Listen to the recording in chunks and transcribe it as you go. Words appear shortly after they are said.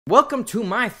Welcome to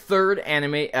my third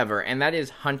anime ever, and that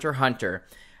is Hunter x Hunter.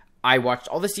 I watched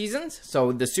all the seasons,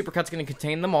 so the supercut's going to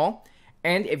contain them all.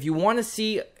 And if you want to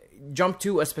see jump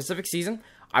to a specific season,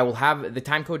 I will have the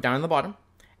time code down in the bottom.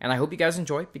 And I hope you guys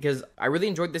enjoy, because I really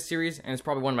enjoyed this series, and it's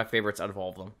probably one of my favorites out of all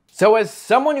of them. So as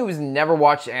someone who has never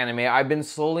watched anime, I've been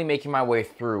slowly making my way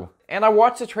through. And I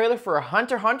watched the trailer for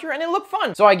Hunter x Hunter, and it looked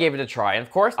fun. So I gave it a try, and of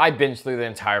course, I binged through the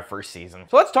entire first season.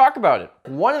 So let's talk about it.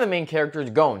 One of the main characters,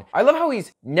 Gon. I love how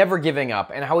he's never giving up,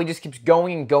 and how he just keeps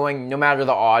going and going no matter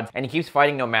the odds, and he keeps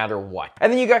fighting no matter what.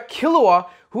 And then you got Killua,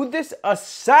 who this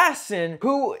assassin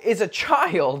who is a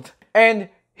child, and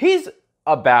he's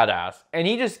a badass, and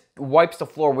he just wipes the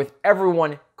floor with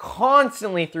everyone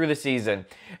constantly through the season.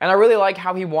 And I really like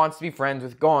how he wants to be friends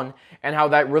with Gon, and how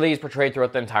that really is portrayed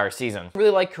throughout the entire season. I really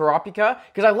like Kurapika,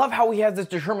 because I love how he has this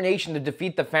determination to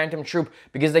defeat the Phantom Troop,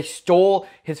 because they stole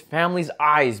his family's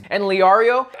eyes. And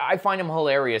Leorio, I find him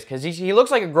hilarious, because he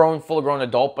looks like a full-grown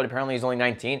adult, but apparently he's only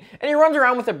 19, and he runs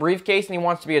around with a briefcase and he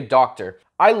wants to be a doctor.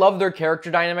 I love their character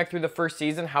dynamic through the first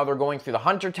season, how they're going through the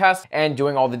hunter test and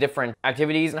doing all the different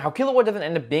activities, and how Killua doesn't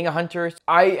end up being a hunter.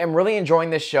 I am really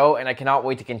enjoying this show, and I cannot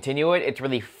wait to continue it. It's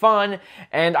really fun,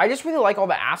 and I just really like all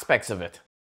the aspects of it.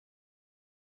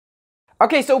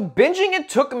 Okay, so binging it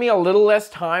took me a little less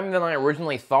time than I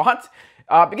originally thought,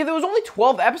 because there was only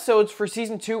 12 episodes for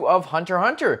season 2 of Hunter x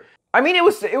Hunter. I mean, it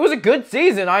was a good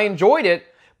season. I enjoyed it,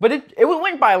 but it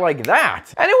went by like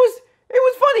that, and it was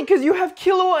funny because you have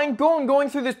Killua and Gon going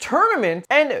through this tournament,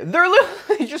 and they're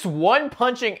literally just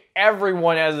one-punching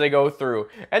everyone as they go through.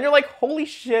 And you're like, holy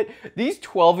shit, these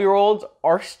 12-year-olds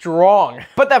are strong.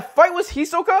 But that fight with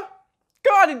Hisoka,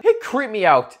 God, it creeped me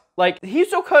out. Like,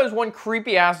 Hisoka is one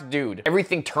creepy-ass dude.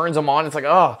 Everything turns him on. It's like,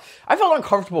 oh, I felt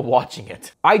uncomfortable watching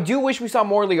it. I do wish we saw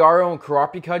more Leorio and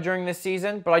Kurapika during this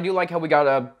season, but I do like how we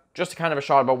got just kind of a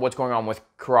shot about what's going on with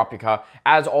Kurapika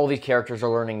as all these characters are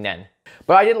learning Nen.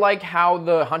 But I did like how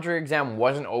the Hunter exam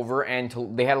wasn't over and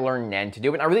they had to learn Nen to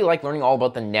do it. And I really like learning all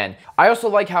about the Nen. I also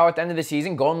like how at the end of the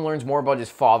season, Gon learns more about his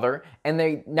father.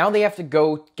 And now they have to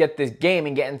go get this game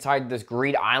and get inside this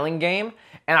Greed Island game.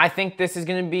 And I think this is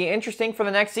going to be interesting for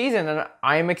the next season, and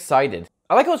I am excited.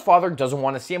 I like how his father doesn't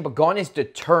want to see him, but Gon is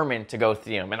determined to go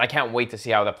see him, and I can't wait to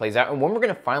see how that plays out and when we're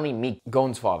going to finally meet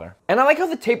Gon's father. And I like how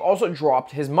the tape also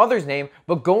dropped his mother's name,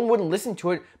 but Gon wouldn't listen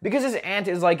to it because his aunt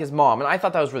is like his mom, and I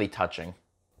thought that was really touching.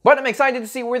 But I'm excited to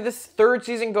see where this third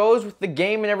season goes with the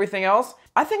game and everything else.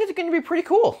 I think it's going to be pretty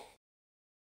cool.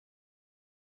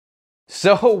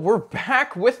 So we're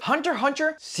back with Hunter x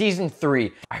Hunter Season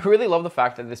 3. I really love the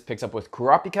fact that this picks up with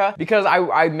Kurapika because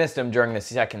I missed him during the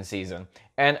second season.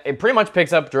 And it pretty much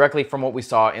picks up directly from what we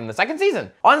saw in the second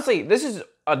season. Honestly, this is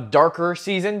a darker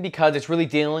season because it's really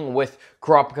dealing with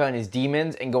Kurapika and his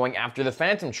demons and going after the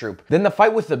Phantom Troop. Then the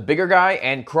fight with the bigger guy,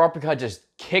 and Kurapika just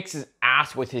kicks his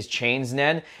ass with his chains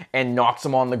Nen and knocks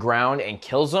him on the ground and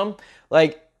kills him.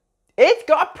 Like, it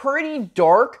got pretty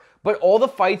dark. But all the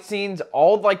fight scenes,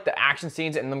 all like the action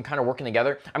scenes and them kind of working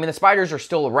together. I mean, the spiders are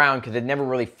still around because it never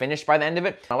really finished by the end of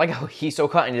it. I like how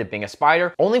Hisoka ended up being a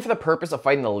spider, only for the purpose of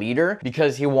fighting the leader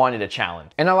because he wanted a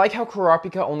challenge. And I like how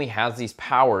Kurapika only has these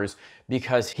powers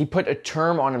because he put a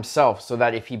term on himself so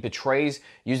that if he betrays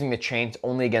using the chains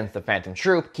only against the Phantom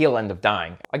Troop, he'll end up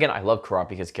dying. Again, I love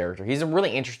Kurapika's character. He's a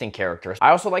really interesting character. I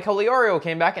also like how Leorio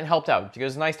came back and helped out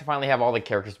because it's nice to finally have all the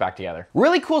characters back together.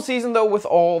 Really cool season though with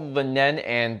all the Nen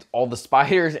and all the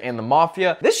spiders and the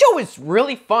mafia. This show is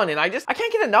really fun and I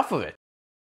can't get enough of it.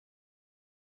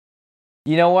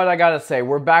 You know what I gotta say,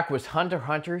 we're back with Hunter x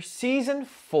Hunter Season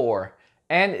 4.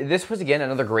 And this was, again,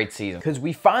 another great season because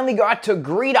we finally got to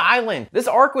Greed Island. This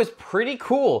arc was pretty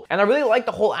cool. And I really liked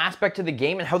the whole aspect of the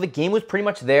game and how the game was pretty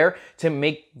much there to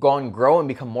make Gon grow and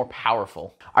become more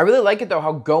powerful. I really like it, though,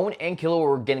 how Gon and Killua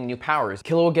were getting new powers.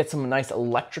 Killua gets some nice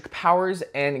electric powers,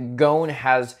 and Gon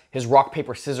has his rock,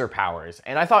 paper, scissor powers.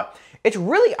 And I thought, it's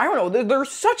really, I don't know, they're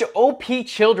such OP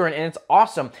children, and it's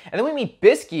awesome. And then we meet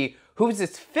Bisky, who's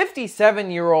this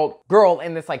 57-year-old girl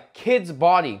in this, like, kid's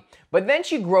body. But then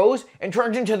she grows and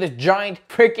turns into this giant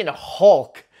freaking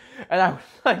Hulk. And I was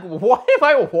like, what am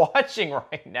I watching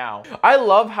right now? I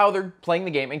love how they're playing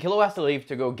the game and Killua has to leave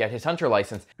to go get his hunter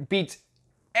license. Beats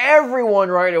everyone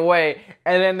right away.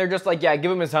 And then they're just like, yeah,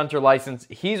 give him his hunter license.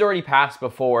 He's already passed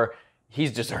before. He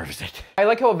deserves it. I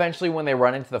like how eventually when they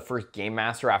run into the first Game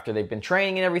Master after they've been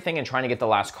training and everything and trying to get the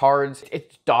last cards,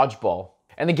 it's dodgeball.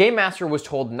 And the Game Master was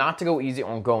told not to go easy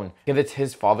on Gon because it's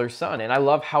his father's son. And I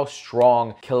love how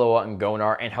strong Killua and Gon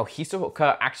are and how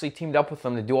Hisoka actually teamed up with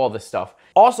them to do all this stuff.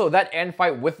 Also, that end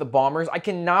fight with the bombers, I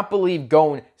cannot believe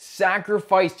Gon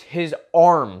sacrificed his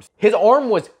arms. His arm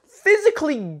was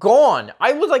physically gone.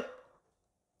 I was like,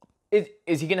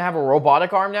 is he gonna have a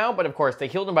robotic arm now? But of course, they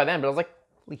healed him by then, but I was like,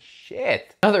 holy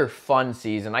shit. Another fun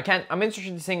season. I'm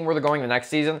interested in seeing where they're going the next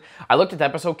season. I looked at the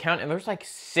episode count, and there's like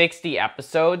 60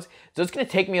 episodes, so it's gonna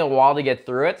take me a while to get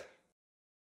through it.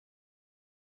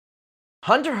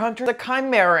 Hunter x Hunter, the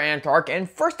Chimera Ant Arc, and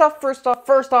first off, what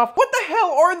the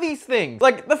hell are these things?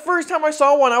 Like, the first time I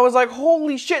saw one, I was like,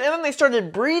 holy shit, and then they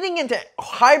started breeding into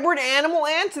hybrid animal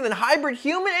ants, and then hybrid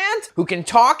human ants, who can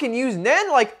talk and use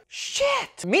Nen, like,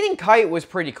 shit! Meeting Kite was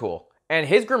pretty cool, and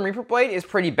his Grim Reaper blade is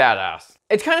pretty badass.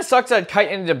 It kind of sucks that Kite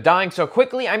ended up dying so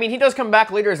quickly. I mean, he does come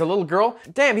back later as a little girl.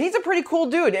 Damn, he's a pretty cool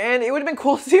dude, and it would have been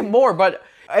cool to see him more, but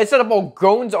it set up all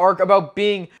Gon's arc about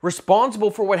being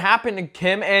responsible for what happened to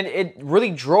him, and it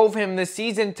really drove him this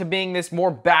season to being this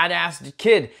more badass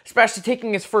kid, especially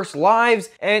taking his first lives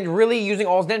and really using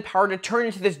all his Nen power to turn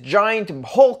into this giant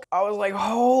Hulk. I was like,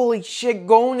 holy shit,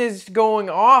 Gon is going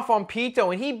off on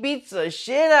Pito, and he beats the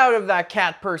shit out of that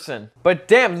cat person. But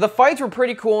damn, the fights were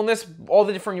pretty cool in this, all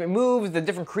the different moves, the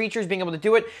different creatures being able to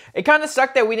do it. It kind of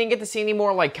sucked that we didn't get to see any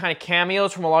more like kind of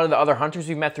cameos from a lot of the other hunters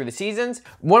we've met through the seasons.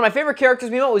 One of my favorite characters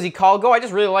we met was Ikalgo. I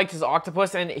just really liked his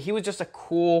octopus, and he was just a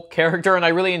cool character, and I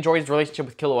really enjoyed his relationship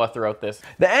with Killua throughout this.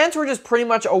 The ants were just pretty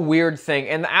much a weird thing,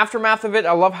 and the aftermath of it,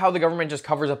 I love how the government just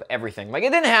covers up everything. Like, it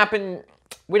didn't happen,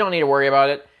 we don't need to worry about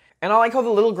it. And I like how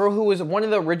the little girl who was one of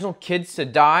the original kids to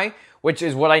die, which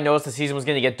is what I noticed the season was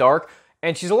going to get dark,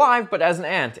 and she's alive, but as an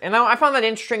ant. And I found that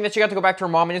interesting that she got to go back to her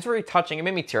mom, and it's very touching. It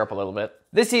made me tear up a little bit.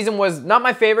 This season was not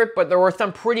my favorite, but there were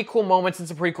some pretty cool moments and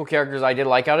some pretty cool characters I did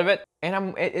like out of it.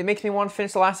 And it makes me want to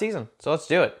finish the last season. So let's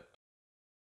do it.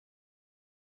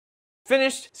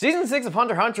 Finished Season 6 of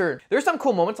Hunter x Hunter. There's some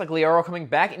cool moments like Leorio coming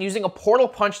back and using a portal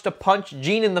punch to punch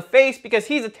Jean in the face because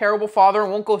he's a terrible father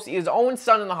and won't go see his own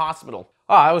son in the hospital.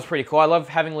 Ah, that was pretty cool. I love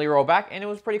having Leorio back, and it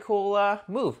was a pretty cool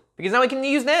move because now we can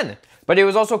use Nen. But it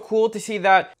was also cool to see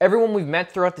that everyone we've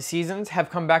met throughout the seasons have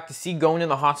come back to see Gon in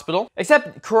the hospital,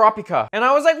 except Kurapika. And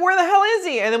I was like, where the hell is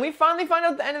he? And then we finally find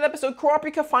out at the end of the episode,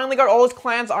 Kurapika finally got all his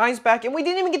clan's eyes back, and we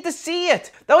didn't even get to see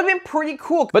it. That would have been pretty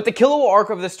cool. But the Killua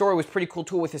arc of this story was pretty cool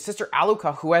too, with his sister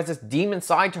Aluka, who has this demon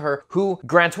side to her, who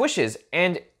grants wishes.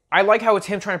 And I like how it's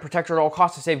him trying to protect her at all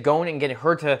costs to save Gon and getting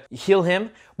her to heal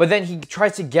him, but then he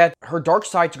tries to get her dark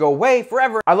side to go away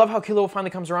forever. I love how Killua finally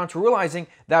comes around to realizing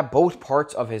that both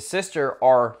parts of his sister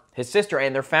are his sister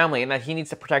and their family, and that he needs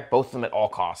to protect both of them at all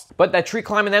costs. But that tree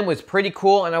climbing them was pretty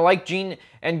cool, and I like Jean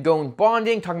and Gon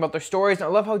bonding, talking about their stories, and I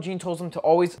love how Jean tells him to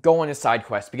always go on his side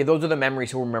quests, because those are the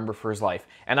memories he'll remember for his life.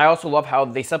 And I also love how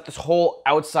they set up this whole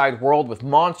outside world with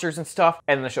monsters and stuff,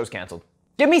 and then the show's canceled.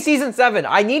 Give me Season 7.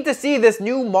 I need to see this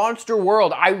new monster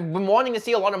world. I've been wanting to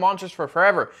see a lot of monsters for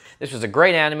forever. This was a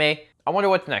great anime. I wonder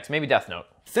what's next. Maybe Death Note.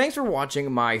 Thanks for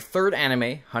watching my third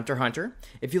anime, Hunter x Hunter.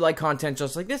 If you like content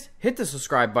just like this, hit the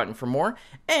subscribe button for more.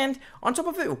 And on top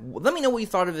of it, let me know what you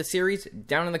thought of the series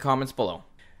down in the comments below.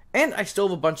 And I still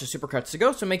have a bunch of supercuts to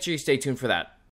go, so make sure you stay tuned for that.